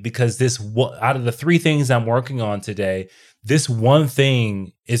today, because out of the 3 things I'm working on today, this one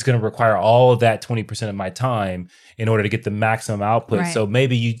thing is going to require all of that 20% of my time in order to get the maximum output. Right. So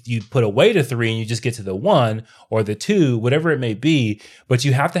maybe you put away the 3 and you just get to the 1 or the 2, whatever it may be. But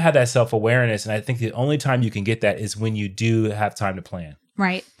you have to have that self-awareness. And I think the only time you can get that is when you do have time to plan.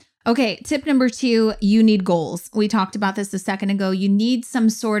 Right. Okay, tip number 2, you need goals. We talked about this a second ago. You need some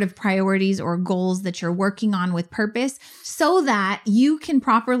sort of priorities or goals that you're working on with purpose so that you can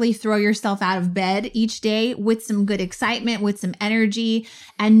properly throw yourself out of bed each day with some good excitement, with some energy,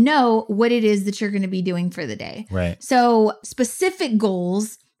 and know what it is that you're going to be doing for the day. Right. So specific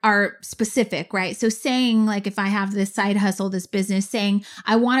goals are specific, right? So saying like, if I have this side hustle, this business, saying,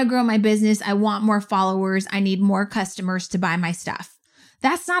 I want to grow my business, I want more followers, I need more customers to buy my stuff.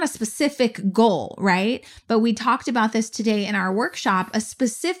 That's not a specific goal, right? But we talked about this today in our workshop. A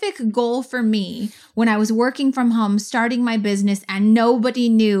specific goal for me when I was working from home, starting my business, and nobody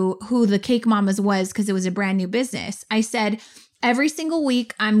knew who the Cake Mamas was because it was a brand new business. I said, every single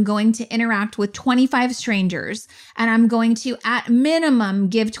week, I'm going to interact with 25 strangers, and I'm going to, at minimum,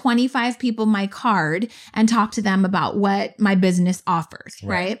 give 25 people my card and talk to them about what my business offers,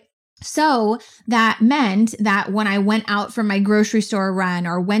 right? So that meant that when I went out for my grocery store run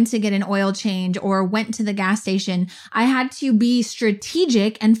or went to get an oil change or went to the gas station, I had to be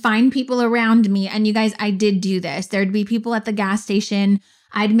strategic and find people around me. And you guys, I did do this. There'd be people at the gas station.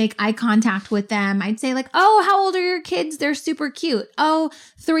 I'd make eye contact with them. I'd say like, oh, how old are your kids? They're super cute. Oh,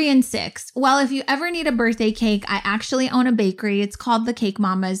 3 and 6. Well, if you ever need a birthday cake, I actually own a bakery. It's called the Cake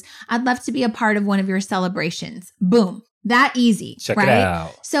Mamas. I'd love to be a part of one of your celebrations. Boom. That easy, Check right? it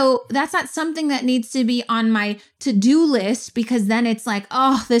out. So that's not something that needs to be on my to-do list because then it's like,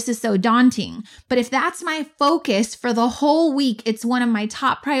 oh, this is so daunting. But if that's my focus for the whole week, it's one of my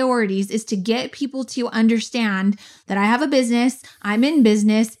top priorities is to get people to understand that I have a business, I'm in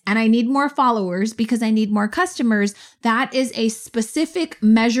business, and I need more followers because I need more customers. That is a specific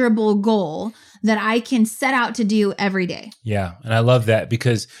measurable goal that I can set out to do every day. Yeah. And I love that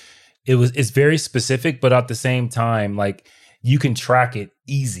because it's very specific, but at the same time, like you can track it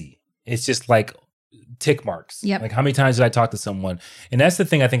easy. It's just like tick marks. Yep. Like how many times did I talk to someone? And that's the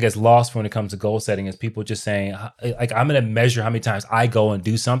thing I think is lost when it comes to goal setting is people just saying like, I'm going to measure how many times I go and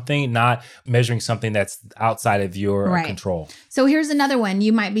do something, not measuring something that's outside of your control. So here's another one.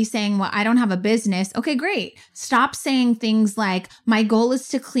 You might be saying, well, I don't have a business. Okay, great. Stop saying things like my goal is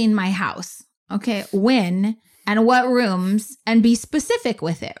to clean my house. Okay. When? And what rooms, and be specific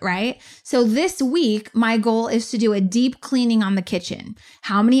with it, right? So this week, my goal is to do a deep cleaning on the kitchen.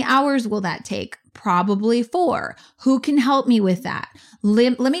 How many hours will that take? Probably 4. Who can help me with that?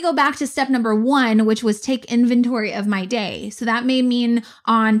 Let me go back to step number 1, which was take inventory of my day. So that may mean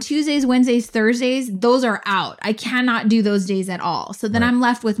on Tuesdays, Wednesdays, Thursdays, those are out. I cannot do those days at all. So then I'm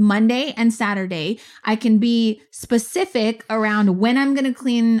left with Monday and Saturday. I can be specific around when I'm going to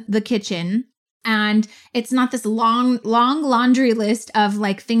clean the kitchen. And it's not this long laundry list of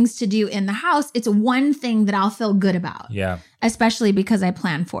like things to do in the house. It's one thing that I'll feel good about. Yeah. Especially because I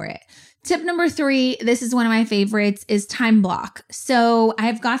plan for it. Tip number 3, this is one of my favorites, is time block. So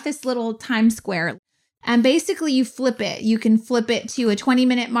I've got this little time square. And basically you flip it. You can flip it to a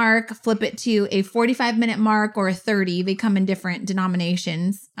 20-minute mark, flip it to a 45-minute mark, or a 30. They come in different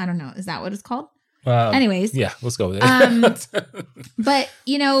denominations. I don't know. Is that what it's called? Anyways. Yeah, let's go with it. But,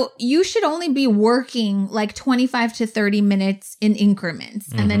 you should only be working like 25 to 30 minutes in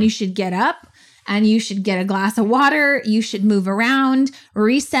increments. And then you should get up and you should get a glass of water. You should move around,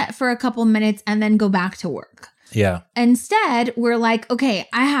 reset for a couple minutes, and then go back to work. Yeah. Instead, we're like, okay,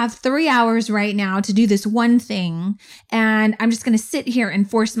 I have 3 hours right now to do this one thing, and I'm just going to sit here and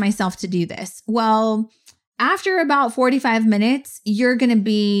force myself to do this. Well, after about 45 minutes, you're going to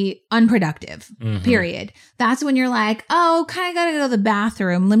be unproductive, period. That's when you're like, oh, kind of got to go to the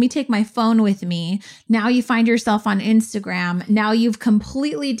bathroom. Let me take my phone with me. Now you find yourself on Instagram. Now you've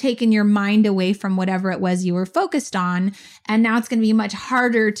completely taken your mind away from whatever it was you were focused on. And now it's going to be much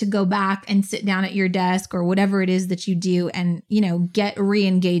harder to go back and sit down at your desk or whatever it is that you do and, get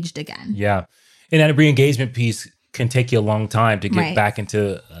re-engaged again. Yeah. And that re-engagement piece can take you a long time to get back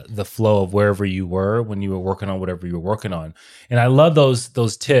into the flow of wherever you were when you were working on whatever you were working on. And I love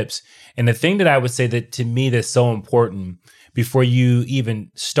those tips. And the thing that I would say that to me that's so important before you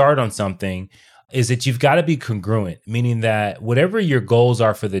even start on something is that you've got to be congruent, meaning that whatever your goals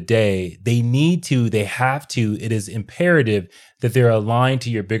are for the day, it is imperative that they're aligned to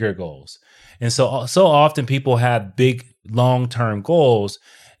your bigger goals. And so often people have big long-term goals,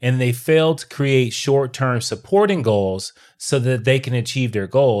 and they fail to create short-term supporting goals so that they can achieve their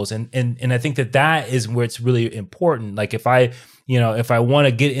goals. And I think that is where it's really important. Like if I want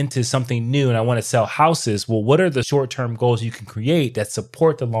to get into something new and I want to sell houses, well, what are the short-term goals you can create that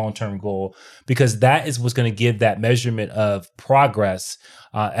support the long-term goal? Because that is what's going to give that measurement of progress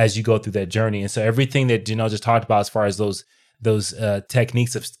as you go through that journey. And so everything that Janelle just talked about as far as those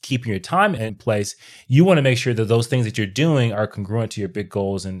techniques of keeping your time in place, you want to make sure that those things that you're doing are congruent to your big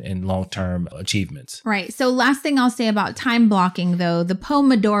goals and long-term achievements. Right. So last thing I'll say about time blocking, though, the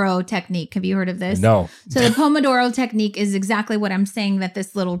Pomodoro technique. Have you heard of this? No. So the Pomodoro technique is exactly what I'm saying that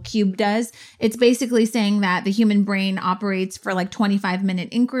this little cube does. It's basically saying that the human brain operates for like 25-minute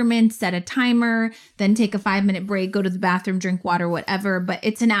increments, set a timer, then take a 5-minute break, go to the bathroom, drink water, whatever. But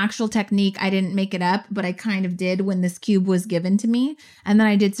it's an actual technique. I didn't make it up, but I kind of did when this cube was given to me. And then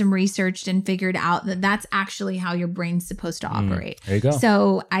I did some research and figured out that that's actually how your brain's supposed to operate. There you go.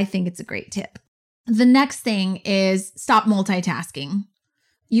 So I think it's a great tip. The next thing is stop multitasking.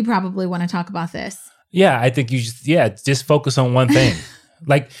 You probably want to talk about this. Yeah, I think you just focus on one thing.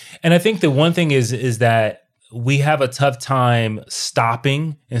 And I think the one thing is that we have a tough time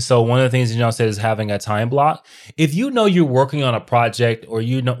stopping. And so one of the things Janelle said is having a time block. If you know you're working on a project or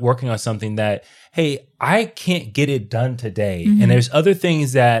you're not working on something that, hey, I can't get it done today, and there's other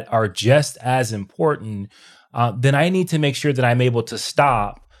things that are just as important, then I need to make sure that I'm able to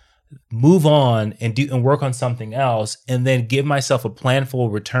stop, move on, and work on something else, and then give myself a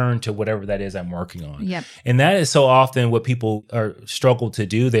planful return to whatever that is I'm working on. Yep. And that is so often what people struggle to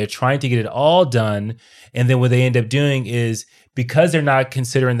do. They're trying to get it all done, and then what they end up doing is, because they're not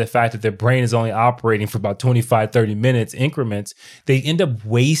considering the fact that their brain is only operating for about 25, 30 minutes increments, they end up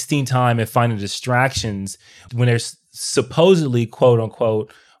wasting time and finding distractions when they're supposedly, quote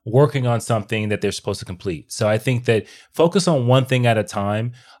unquote, working on something that they're supposed to complete. So I think that focus on one thing at a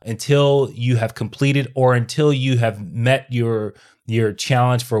time until you have completed or until you have met your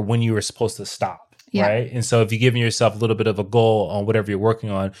challenge for when you were supposed to stop. Yeah. Right. And so if you're giving yourself a little bit of a goal on whatever you're working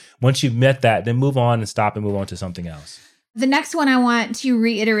on, once you've met that, then move on and stop and move on to something else. The next one I want to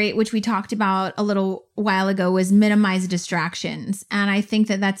reiterate, which we talked about a little while ago, was minimize distractions. And I think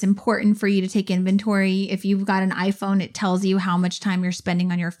that that's important for you to take inventory. If you've got an iPhone, it tells you how much time you're spending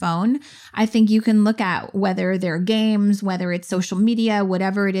on your phone. I think you can look at whether they're games, whether it's social media,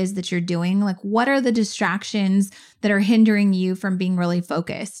 whatever it is that you're doing, like what are the distractions that are hindering you from being really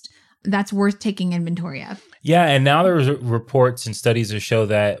focused? That's worth taking inventory of. Yeah, and now there's reports and studies that show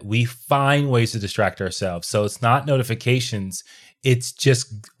that we find ways to distract ourselves. So it's not notifications. It's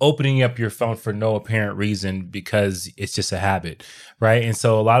just opening up your phone for no apparent reason because it's just a habit, right? And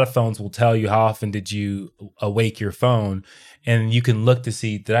so a lot of phones will tell you how often did you awake your phone, and you can look to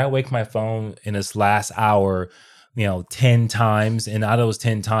see, did I wake my phone in this last hour, 10 times? And out of those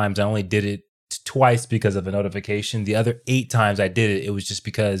 10 times, I only did it twice because of a notification. The other 8 times I did it, it was just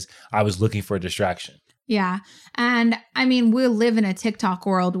because I was looking for a distraction. Yeah. And I mean, we live in a TikTok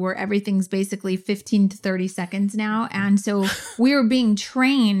world where everything's basically 15 to 30 seconds now. And so we're being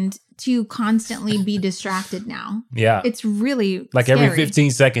trained to constantly be distracted now. Yeah. It's really like scary. Every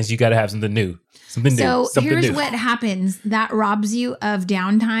 15 seconds, you got to have something new. So here's what happens. That robs you of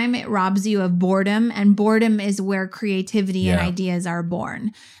downtime. It robs you of boredom. And boredom is where creativity and ideas are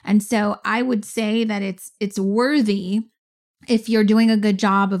born. And so I would say that it's worthy, if you're doing a good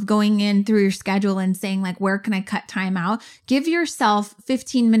job of going in through your schedule and saying, like, where can I cut time out? Give yourself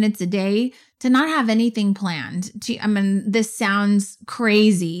 15 minutes a day to not have anything planned. This sounds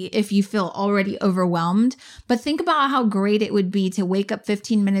crazy if you feel already overwhelmed, but think about how great it would be to wake up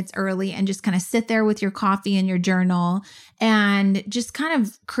 15 minutes early and just kind of sit there with your coffee and your journal and just kind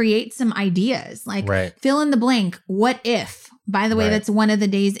of create some ideas, like fill in the blank. What if? By the way, that's one of the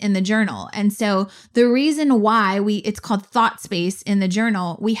days in the journal. And so the reason why it's called thought space in the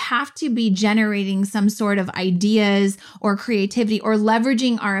journal, we have to be generating some sort of ideas or creativity or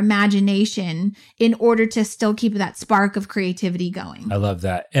leveraging our imagination in order to still keep that spark of creativity going. I love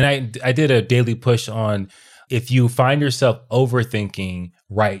that. And I did a daily push on, if you find yourself overthinking,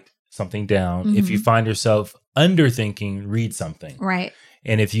 write something down. Mm-hmm. If you find yourself underthinking, read something. Right.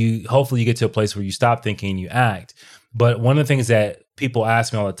 And hopefully you get to a place where you stop thinking and you act. But one of the things that people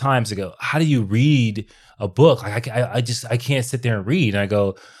ask me all the time is, they go, how do you read a book? Like I can't sit there and read. And I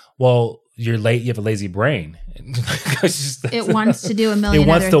go, well, you're late. You have a lazy brain. It wants to do a million. It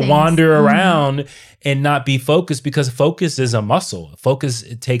wants other to things. wander around and not be focused, because focus is a muscle. Focus,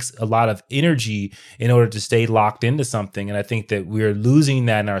 it takes a lot of energy in order to stay locked into something. And I think that we're losing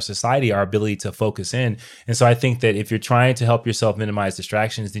that in our society, our ability to focus in. And so I think that if you're trying to help yourself minimize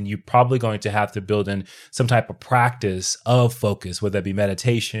distractions, then you're probably going to have to build in some type of practice of focus, whether that be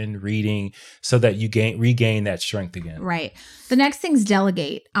meditation, reading, so that you regain that strength again. Right. The next thing's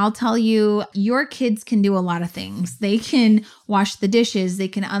delegate. I'll tell you, your kids can do a lot of things. They can wash the dishes. They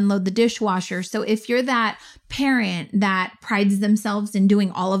can unload the dishwasher. So if you're that parent that prides themselves in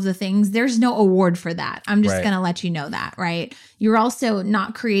doing all of the things, there's no award for that. I'm just going to let you know that, right? You're also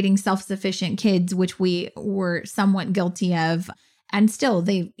not creating self-sufficient kids, which we were somewhat guilty of. And still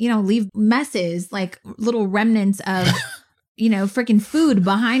they, leave messes, like little remnants of freaking food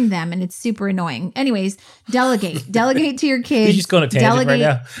behind them. And it's super annoying. Anyways, delegate to your kids. You're just going to tangent right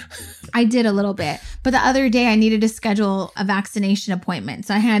now. I did a little bit. But the other day I needed to schedule a vaccination appointment.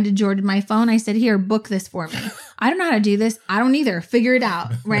 So I handed Jordan my phone. I said, here, book this for me. I don't know how to do this. I don't either. Figure it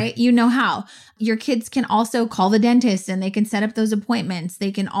out, right? You know how. Your kids can also call the dentist and they can set up those appointments.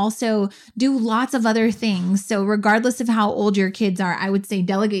 They can also do lots of other things. So regardless of how old your kids are, I would say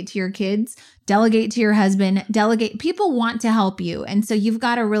delegate to your kids, delegate to your husband, delegate. People want to help you. And so you've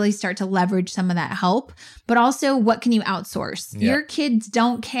got to really start to leverage some of that help. But also, what can you outsource? Yeah. Your kids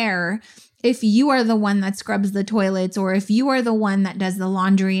don't care if you are the one that scrubs the toilets or if you are the one that does the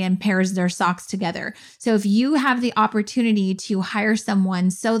laundry and pairs their socks together. So if you have the opportunity to hire someone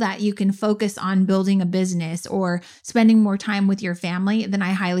so that you can focus on building a business or spending more time with your family, then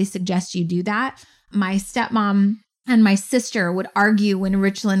I highly suggest you do that. My stepmom and my sister would argue when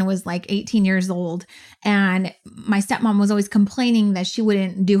Richland was like 18 years old. And my stepmom was always complaining that she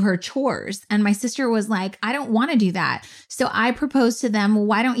wouldn't do her chores. And my sister was like, I don't want to do that. So I proposed to them, well,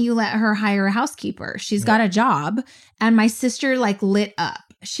 why don't you let her hire a housekeeper? She's got a job. And my sister lit up.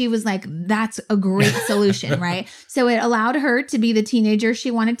 She was like, that's a great solution, right? So it allowed her to be the teenager she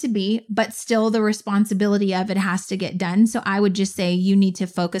wanted to be, but still the responsibility of it has to get done. So I would just say you need to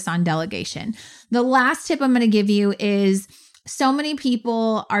focus on delegation. The last tip I'm going to give you is so many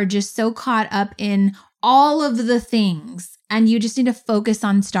people are just so caught up in all of the things and you just need to focus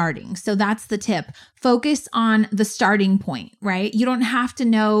on starting. So that's the tip. Focus on the starting point, right? You don't have to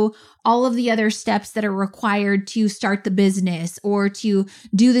know all of the other steps that are required to start the business or to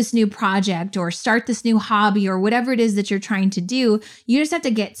do this new project or start this new hobby or whatever it is that you're trying to do. You just have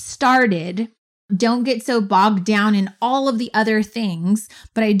to get started. Don't get so bogged down in all of the other things,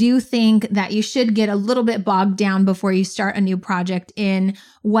 but I do think that you should get a little bit bogged down before you start a new project in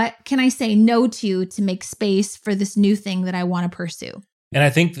what can I say no to make space for this new thing that I want to pursue. And I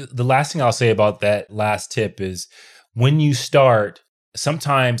think the last thing I'll say about that last tip is when you start,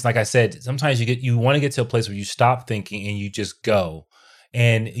 sometimes, like I said, sometimes you want to get to a place where you stop thinking and you just go.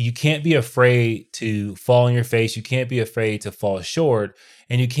 And you can't be afraid to fall on your face. You can't be afraid to fall short.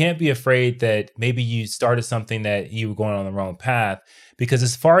 And you can't be afraid that maybe you started something that you were going on the wrong path, because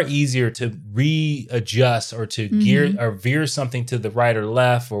it's far easier to readjust or to gear or veer something to the right or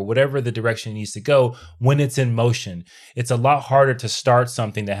left or whatever the direction it needs to go when it's in motion. It's a lot harder to start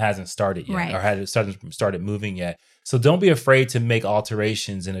something that hasn't started yet or hasn't started moving yet. So don't be afraid to make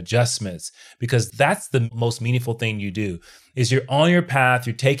alterations and adjustments, because that's the most meaningful thing you do. Is you're on your path,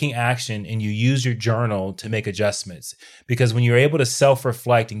 you're taking action, and you use your journal to make adjustments. Because when you're able to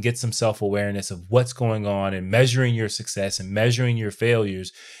self-reflect and get some self-awareness of what's going on and measuring your success and measuring your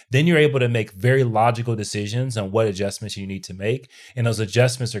failures, then you're able to make very logical decisions on what adjustments you need to make. And those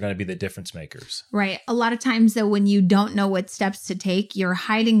adjustments are going to be the difference makers. Right. A lot of times, though, when you don't know what steps to take, you're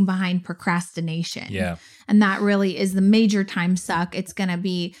hiding behind procrastination. Yeah. And that really is the major time suck. It's going to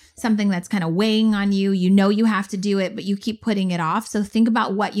be something that's kind of weighing on you. You know you have to do it, but you keep putting it off. So think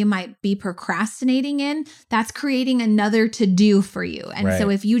about what you might be procrastinating in. That's creating another to-do for you. And so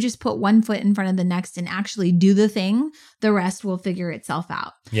if you just put one foot in front of the next and actually do the thing, the rest will figure itself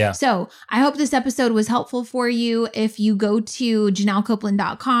out. Yeah. So I hope this episode was helpful for you. If you go to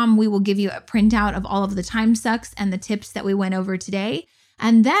JanelleCopeland.com, we will give you a printout of all of the time sucks and the tips that we went over today.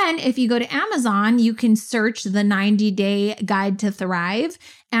 And then if you go to Amazon, you can search the 90-Day Guide to Thrive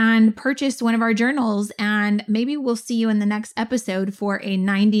and purchase one of our journals. And maybe we'll see you in the next episode for a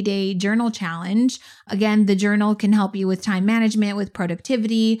 90-day journal challenge. Again, the journal can help you with time management, with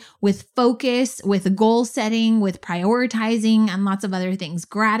productivity, with focus, with goal setting, with prioritizing, and lots of other things.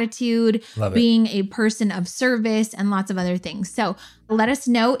 Gratitude, being a person of service, and lots of other things. So let us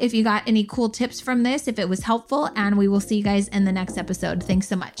know if you got any cool tips from this, if it was helpful, and we will see you guys in the next episode. Thanks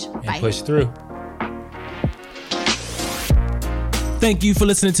so much. Bye. Push through. Thank you for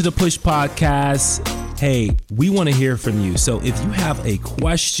listening to the Push Podcast. hey, we want to hear from you. So if you have a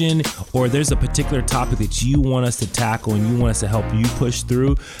question or there's a particular topic that you want us to tackle and you want us to help you push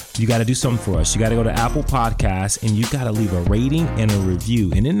through, you got to do something for us. You got to go to Apple Podcasts and you got to leave a rating and a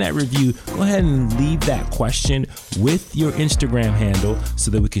review. And in that review, go ahead and leave that question with your Instagram handle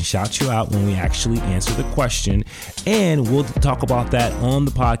so that we can shout you out when we actually answer the question. And we'll talk about that on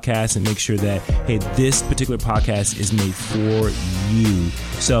the podcast and make sure that, hey, this particular podcast is made for you.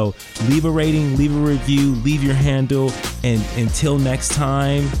 So leave a rating, leave a review, leave your handle, and until next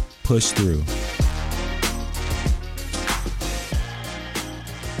time, push through.